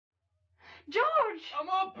George! I'm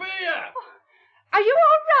up here! Are you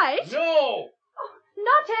all right? No!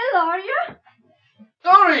 Not ill, are you?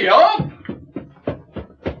 Hurry up!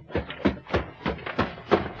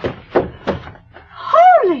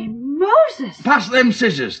 Holy Moses! Pass them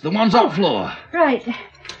scissors, the ones on the floor. Right.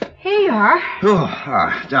 Here you are.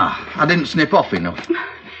 I didn't snip off enough.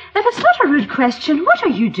 If it's not a rude question, what are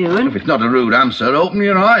you doing? If it's not a rude answer, open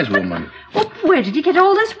your eyes, woman. Well, where did you get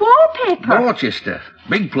all this wallpaper? Dorchester.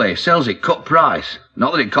 Big place, sells it cut price.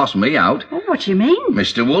 Not that it cost me out. Oh, what do you mean?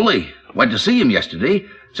 Mr. Woolley. Went to see him yesterday.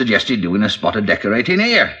 Suggested doing a spot of decorating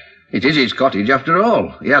here. It is his cottage after all.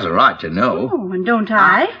 He has a right to know. Oh, and don't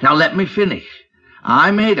I? Now let me finish.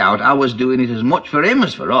 I made out I was doing it as much for him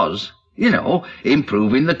as for us. You know,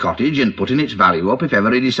 improving the cottage and putting its value up if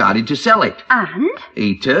ever he decided to sell it. And?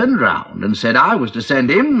 He turned round and said I was to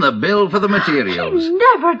send him the bill for the materials. He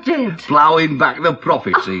never did. Ploughing back the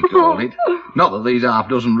profits, he called it. Not that these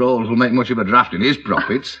half-dozen rolls will make much of a draft in his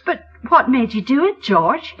profits. But what made you do it,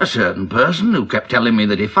 George? A certain person who kept telling me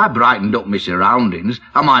that if I brightened up my surroundings,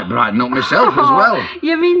 I might brighten up myself as well.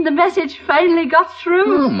 You mean the message finally got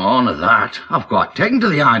through? Oh, more than that. I've quite taken to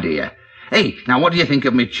the idea. Hey, now what do you think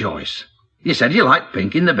of my choice? You said you liked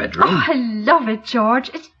pink in the bedroom. Oh, I love it, George.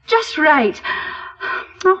 It's just right.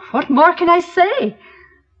 Oh, what more can I say?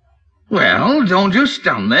 Well, don't just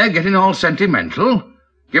stand there getting all sentimental.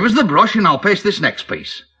 Give us the brush and I'll paste this next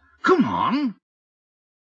piece. Come on.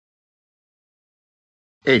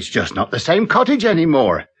 It's just not the same cottage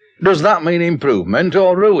anymore. Does that mean improvement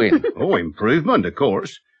or ruin? Oh, improvement, of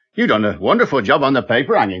course. You done a wonderful job on the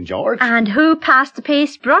paper hanging, George. And who passed the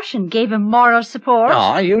paste brush and gave him moral support?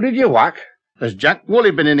 You did your whack. Has Jack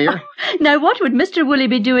Woolley been in here? Now, what would Mr. Woolley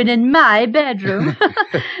be doing in my bedroom?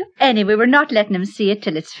 Anyway, we're not letting him see it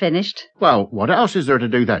till it's finished. Well, what else is there to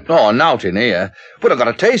do then? Oh, naught in here. But I've got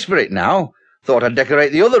a taste for it now. Thought I'd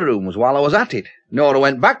decorate the other rooms while I was at it. Nora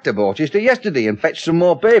went back to Dorchester yesterday and fetched some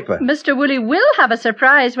more paper. Mr. Woolley will have a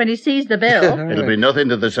surprise when he sees the bill. It'll be nothing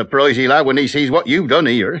to the surprise he'll have when he sees what you've done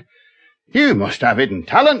here. You must have hidden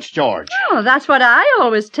talents, George. Oh, that's what I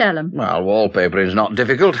always tell him. Well, wallpapering's not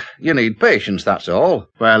difficult. You need patience, that's all.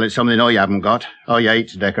 Well, it's something I haven't got. I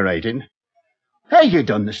hates decorating. Hey, you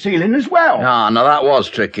done the ceiling as well. Ah, now that was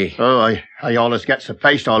tricky. Oh, I always gets the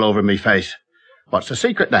paste all over me face. What's the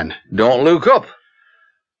secret, then? Don't look up.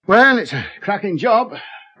 Well, it's a cracking job.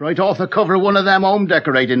 Right off the cover of one of them home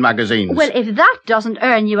decorating magazines. Well, if that doesn't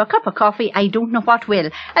earn you a cup of coffee, I don't know what will.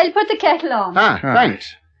 I'll put the kettle on.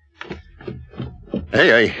 Thanks.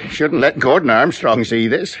 Hey, I shouldn't let Gordon Armstrong see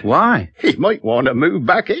this. Why? He might want to move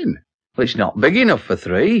back in. Well, it's not big enough for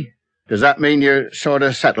 3. Does that mean you're sort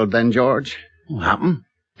of settled then, George? What happened?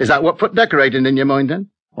 Is that what put decorating in your mind then?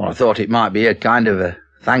 Well, I thought it might be a kind of a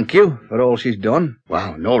thank you for all she's done.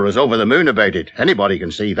 Wow, Nora's over the moon about it. Anybody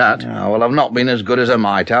can see that. Well, I've not been as good as I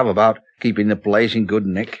might have about keeping the place in good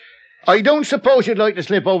nick. I don't suppose you'd like to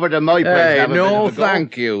slip over to my place and have a bit no, of a go?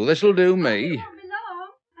 thank you. This'll do me.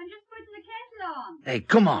 I'm just putting the kettle on. Hey,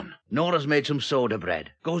 come on. Nora's made some soda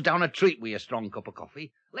bread. Goes down a treat with a strong cup of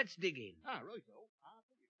coffee. Let's dig in. Right.